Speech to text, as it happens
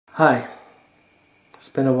Hi, it's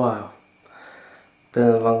been a while. Been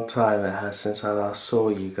a long time it has since I last saw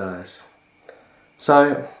you guys.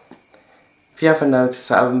 So, if you haven't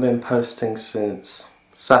noticed, I haven't been posting since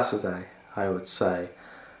Saturday, I would say.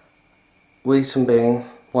 Reason being,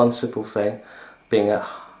 one simple thing, being at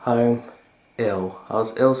home ill. I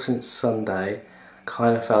was ill since Sunday,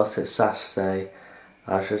 kind of felt it Saturday.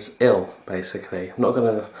 I was just ill, basically. I'm not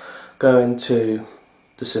going to go into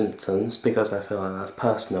the symptoms because I feel like that's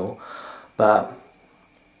personal, but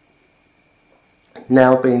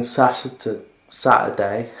now being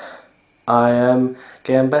Saturday, I am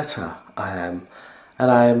getting better. I am,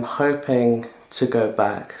 and I am hoping to go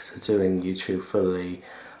back to doing YouTube fully,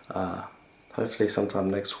 hopefully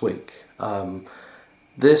sometime next week.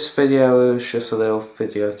 This video is just a little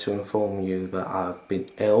video to inform you that I've been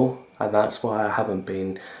ill, and that's why I haven't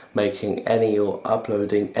been making any or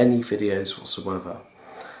uploading any videos whatsoever.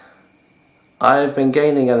 I've been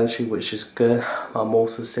gaining energy, which is good. I'm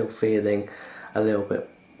also still feeling a little bit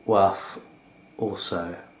rough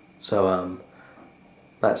also. So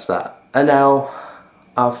that's that. And now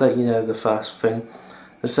I'll let you know the first thing.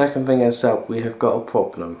 The second thing is that we have got a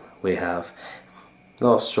problem. We have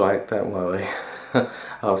not a strike, don't worry.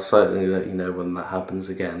 I'll certainly let you know when that happens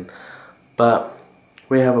again. But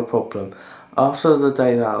we have a problem. After the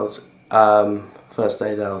day that I was first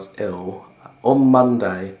day that I was ill, on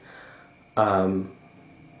Monday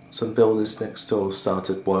some builders next door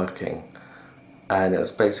started working, and it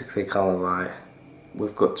was basically kind of like,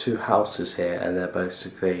 we've got two houses here and they're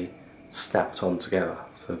basically snapped on together.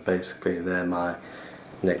 So basically they're my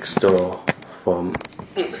next door from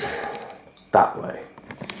that way.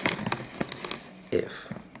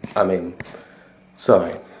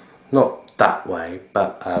 Sorry, not that way,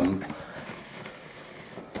 but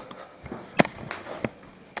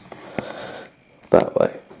that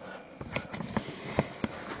way.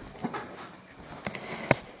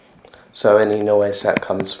 So any noise that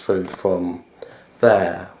comes through from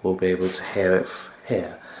there, we'll be able to hear it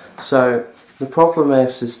here. So the problem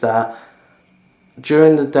is that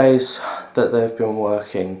during the days that they've been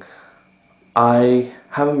working, I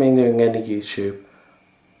haven't been doing any YouTube,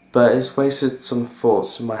 but it's wasted some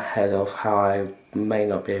thoughts in my head of how I may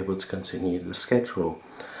not be able to continue the schedule.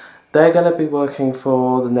 They're going to be working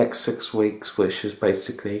for the next 6 weeks, which is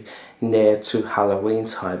basically near to Halloween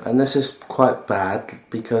time. And this is quite bad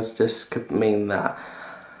because this could mean that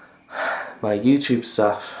my YouTube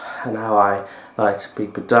stuff and how I like to be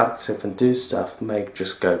productive and do stuff may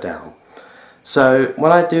just go down. So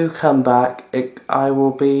when I do come back, I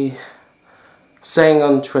will be saying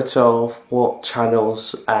on Twitter of what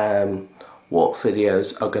channels and what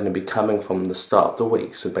videos are going to be coming from the start of the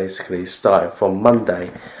week. So basically starting from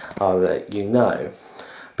Monday, I'll let you know,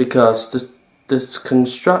 because this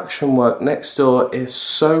construction work next door is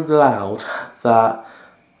so loud that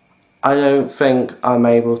I don't think I'm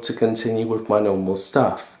able to continue with my normal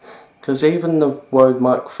stuff, because even the Rode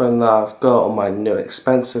microphone that I've got on my new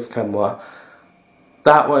expensive camera,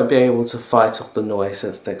 that won't be able to fight off the noise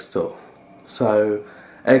that's next door. So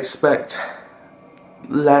expect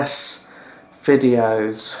less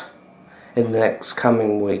videos in the next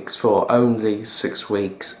coming weeks for only 6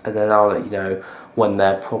 weeks, and then I'll let you know when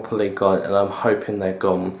they're properly gone, and I'm hoping they're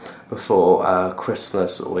gone before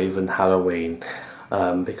Christmas or even Halloween,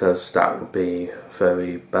 because that would be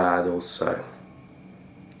very bad also.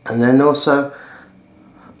 And then also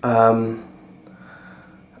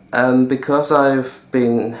because I've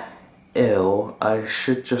been ill, I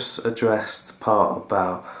should just address the part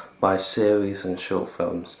about my series and short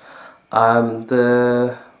films.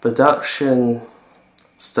 The production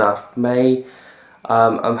stuff may,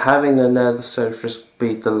 I'm having the nerdos just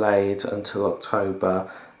be delayed until October,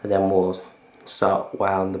 and then we'll start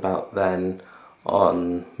wound about then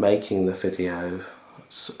on making the videos,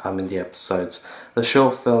 the episodes. The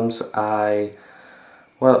short films,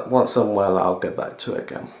 once I'm well, I'll get back to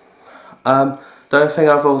it again. The other thing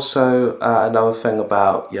I've also, another thing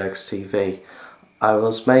about YegsTv,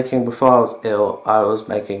 before I was ill, I was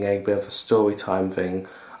making a bit of a story time thing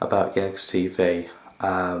about YegsTv,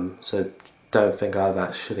 so don't think I've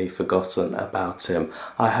actually forgotten about him.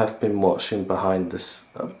 I have been watching behind,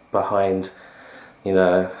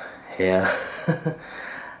 here,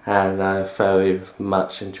 and I very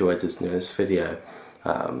much enjoyed his newest video,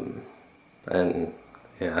 and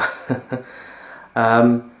yeah.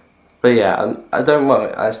 But yeah, I don't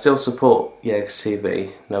worry, I still support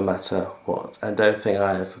YegsTv no matter what, and don't think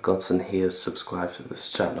I have forgotten he is subscribed to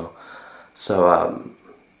this channel. So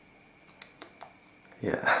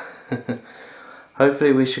yeah.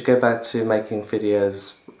 Hopefully we should go back to making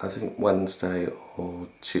videos, I think Wednesday or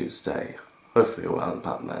Tuesday, hopefully around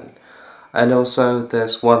about then. And also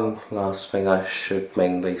there's one last thing I should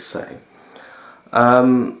mainly say.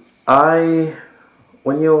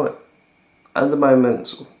 When you're at the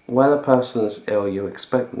moment, when a person is ill, you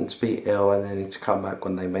expect them to be ill and they need to come back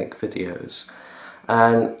when they make videos.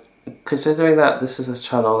 And considering that this is a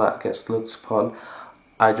channel that gets looked upon,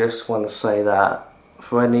 I just want to say that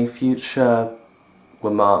for any future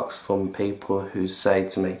remarks from people who say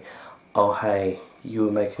to me, oh hey, you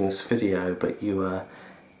were making this video but you were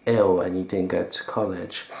ill and you didn't go to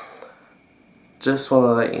college, just want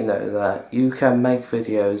to let you know that you can make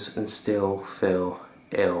videos and still feel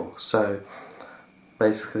ill. So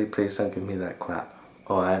basically, please don't give me that crap,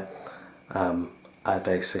 alright? I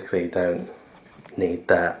basically don't need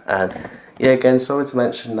that. And yeah, again, sorry to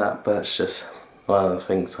mention that, but it's just one of the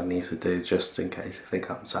things I need to do just in case if it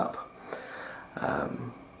comes up.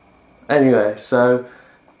 Anyway, so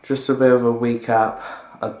just a bit of a recap.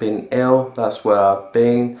 I've been ill, that's where I've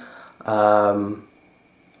been.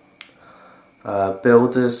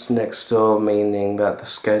 Builders next door, meaning that the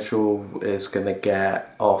schedule is going to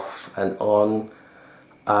get off and on.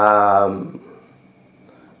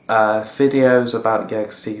 Videos about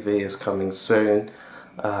YegsTv is coming soon,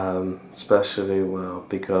 especially, well,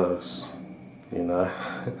 because, you know.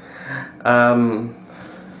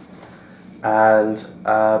 And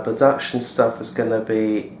production stuff is going to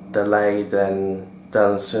be delayed and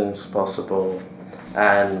done as soon as possible,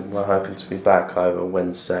 and we're hoping to be back either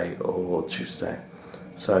Wednesday or Tuesday.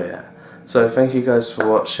 So yeah, so thank you guys for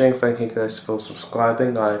watching, thank you guys for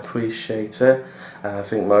subscribing, I appreciate it. I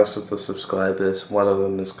think most of the subscribers, one of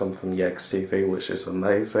them has come from YegsTv, which is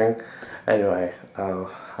amazing. Anyway,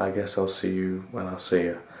 I guess I'll see you when I see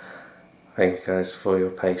you. Thank you guys for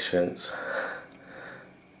your patience.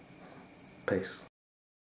 Peace.